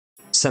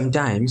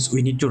Sometimes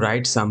we need to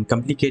write some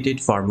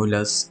complicated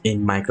formulas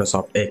in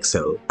Microsoft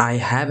Excel. I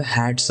have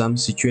had some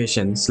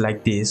situations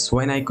like this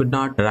when I could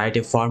not write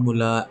a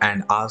formula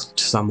and asked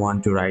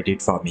someone to write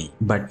it for me.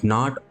 But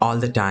not all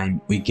the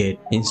time we get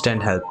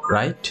instant help,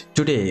 right?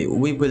 Today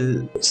we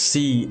will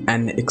see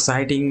an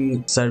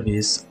exciting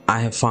service I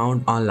have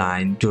found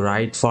online to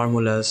write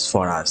formulas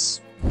for us.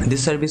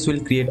 This service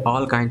will create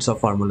all kinds of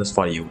formulas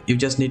for you. You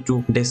just need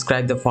to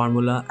describe the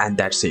formula and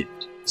that's it.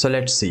 So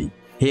let's see.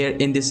 Here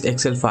in this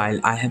Excel file,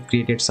 I have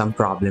created some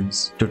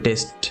problems to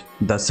test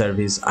the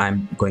service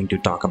I'm going to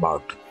talk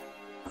about.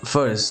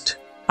 First,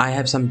 I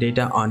have some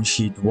data on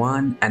sheet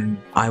 1 and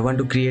I want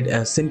to create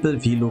a simple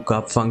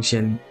VLOOKUP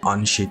function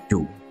on sheet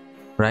 2,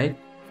 right?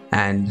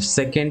 And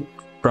second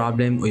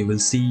problem we will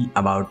see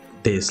about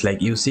this,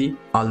 like you see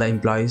all the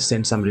employees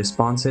send some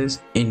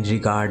responses in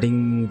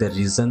regarding the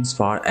reasons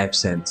for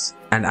absence,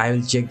 and I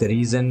will check the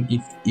reason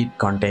if it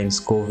contains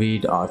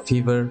COVID or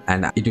fever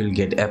and it will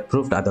get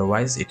approved,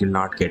 otherwise it will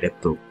not get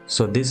approved.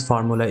 So this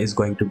formula is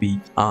going to be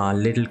a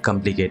little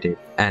complicated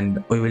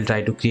and we will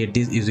try to create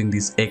this using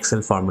this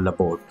Excel formula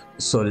board.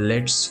 So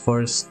let's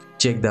first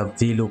check the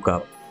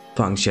VLOOKUP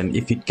function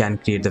if it can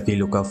create the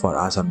VLOOKUP for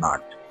us or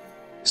not.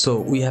 So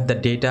we have the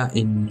data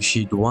in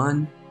sheet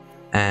 1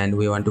 and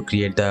we want to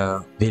create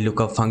the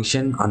VLOOKUP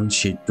function on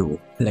sheet 2.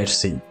 Let's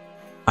see.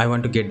 I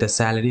want to get the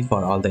salary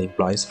for all the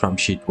employees from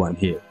sheet 1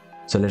 here.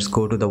 So let's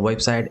go to the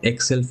website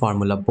Excel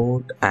formula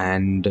board,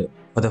 and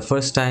for the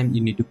first time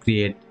you need to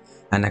create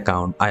an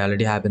account. I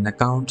already have an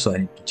account, so I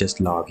need to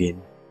just log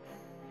in.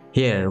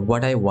 Here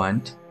what I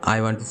want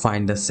to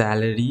find the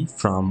salary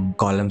from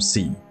column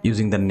C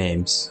using the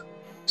names.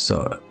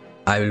 So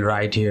I will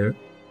write here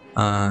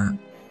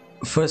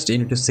first you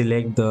need to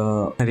select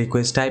the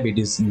request type. It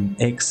is in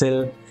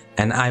Excel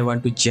and I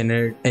want to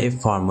generate a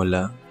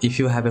formula. If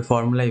you have a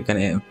formula, you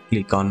can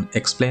click on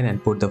explain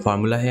and put the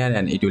formula here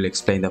and it will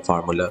explain the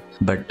formula.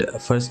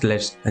 But first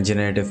let's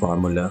generate a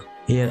formula.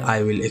 Here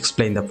I will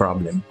explain the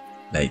problem,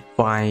 like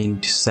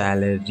find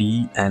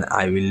salary, and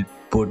I will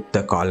put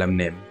the column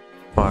name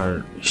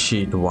for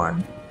sheet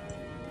 1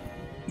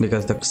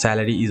 because the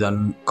salary is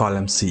on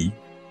column C.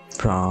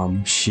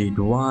 From sheet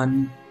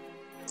 1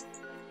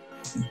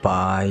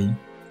 by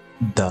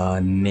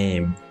the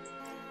name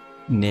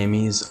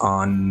is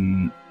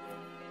on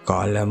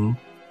column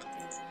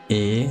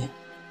A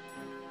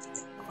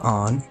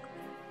on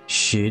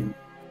sheet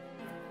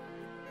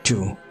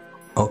 2.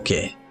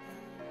 Okay,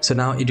 so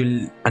now it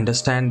will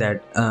understand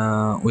that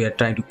we are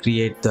trying to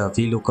create the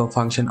VLOOKUP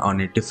function on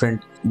a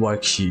different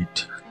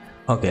worksheet.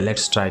 Okay,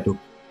 let's try to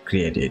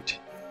create it,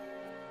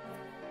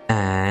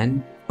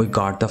 and we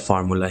got the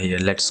formula here.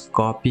 Let's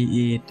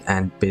copy it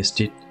and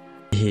paste it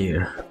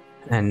here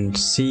and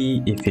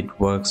see if it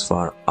works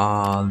for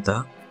all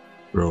the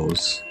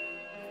rows.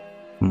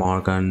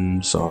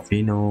 Morgan,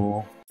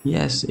 Sofino.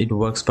 Yes, it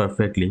works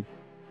perfectly.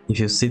 If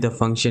you see the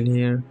function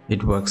here,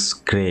 it works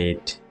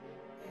great.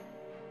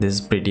 This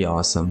is pretty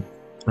awesome,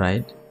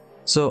 right?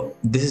 So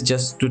this is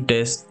just to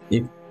test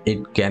if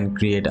it can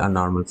create a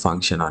normal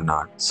function or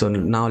not. So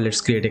now let's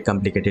create a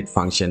complicated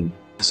function.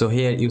 So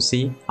here you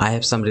see I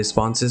have some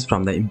responses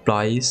from the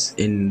employees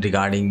in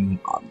regarding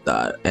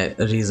the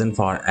reason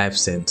for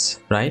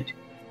absence, right?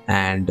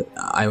 And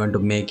I want to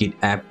make it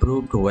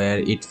approved where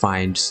it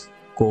finds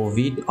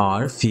COVID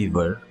or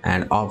fever,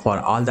 and for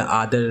all the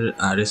other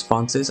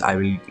responses I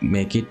will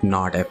make it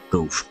not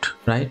approved,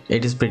 right?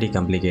 It is pretty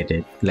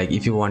complicated. Like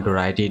if you want to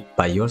write it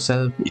by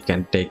yourself, it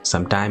can take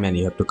some time and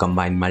you have to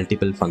combine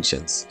multiple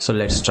functions. So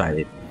let's try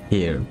it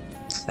here.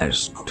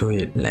 Let's do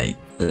it. Like,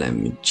 let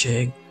me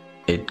check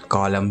it,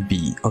 column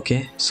B.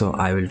 Okay, so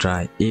I will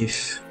try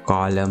if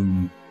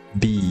column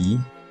B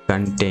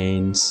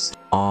contains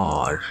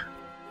or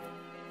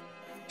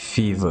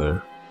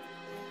fever,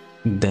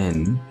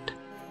 then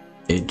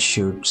it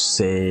should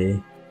say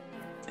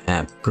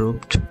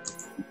approved,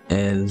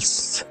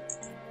 else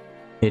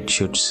it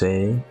should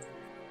say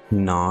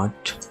not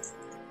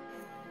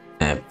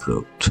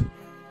approved.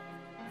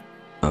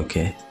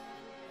 Okay,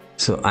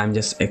 so I'm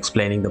just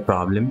explaining the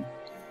problem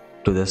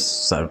to the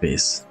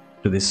service,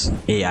 to this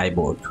AI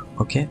board.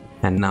 Okay,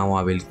 and now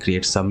I will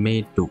create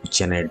submit to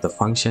generate the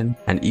function,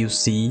 and you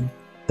see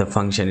the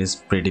function is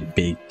pretty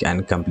big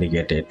and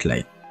complicated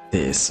like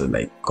this. So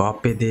like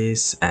copy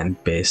this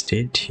and paste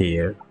it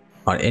here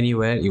or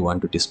anywhere you want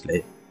to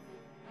display,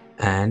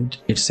 and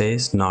it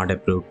says not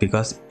approved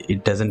because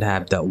it doesn't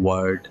have the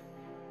word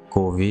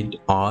COVID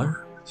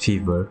or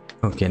fever.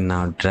 Okay,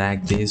 now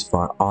drag this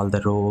for all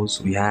the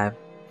rows we have,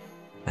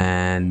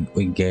 and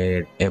we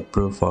get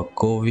approved for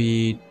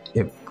COVID,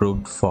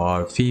 approved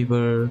for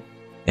fever,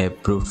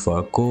 approved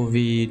for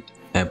COVID,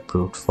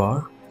 approved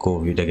for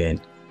COVID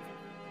again.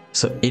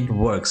 So it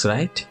works,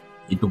 right?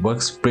 It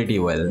works pretty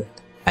well.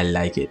 I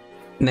like it.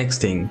 Next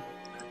thing,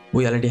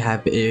 we already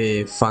have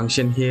a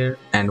function here,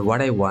 and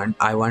what I want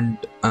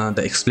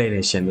the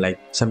explanation. Like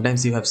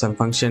sometimes you have some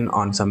function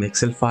on some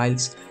Excel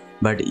files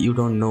but you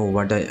don't know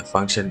what the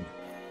function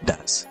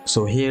does.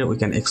 So here we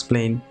can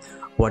explain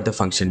what the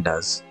function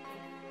does.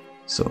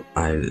 So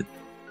I'll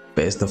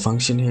Paste the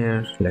function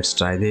here. Let's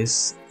try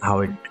this,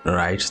 how it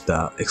writes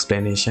the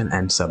explanation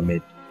and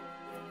submit.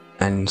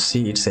 And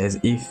see, it says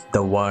if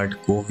the word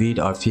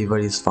COVID or fever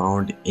is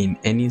found in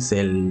any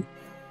cell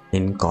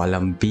in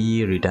column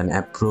B, return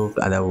approved,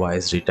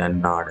 otherwise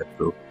return not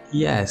approved.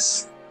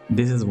 Yes,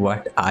 this is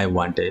what I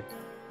wanted,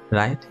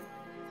 right?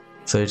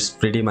 So it's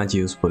pretty much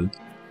useful.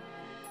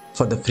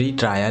 For the free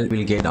trial,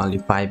 we'll get only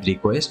 5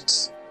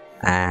 requests,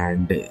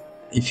 and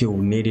if you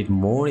need it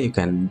more, you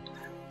can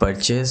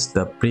purchase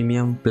the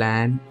premium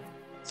plan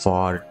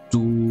for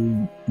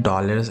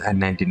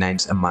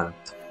 $2.99 a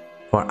month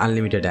for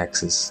unlimited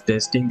access.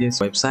 Testing this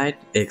website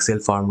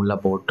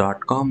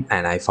excelformulaboard.com,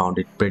 and I found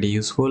it pretty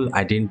useful.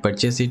 I didn't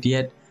purchase it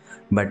yet,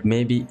 but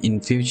maybe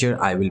in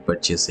future I will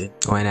purchase it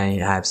when I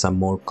have some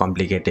more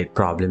complicated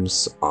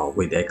problems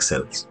with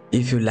Excel.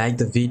 If you like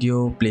the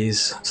video,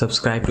 please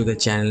subscribe to the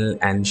channel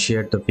and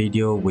share the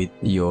video with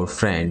your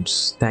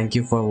friends. Thank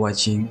you for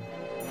watching.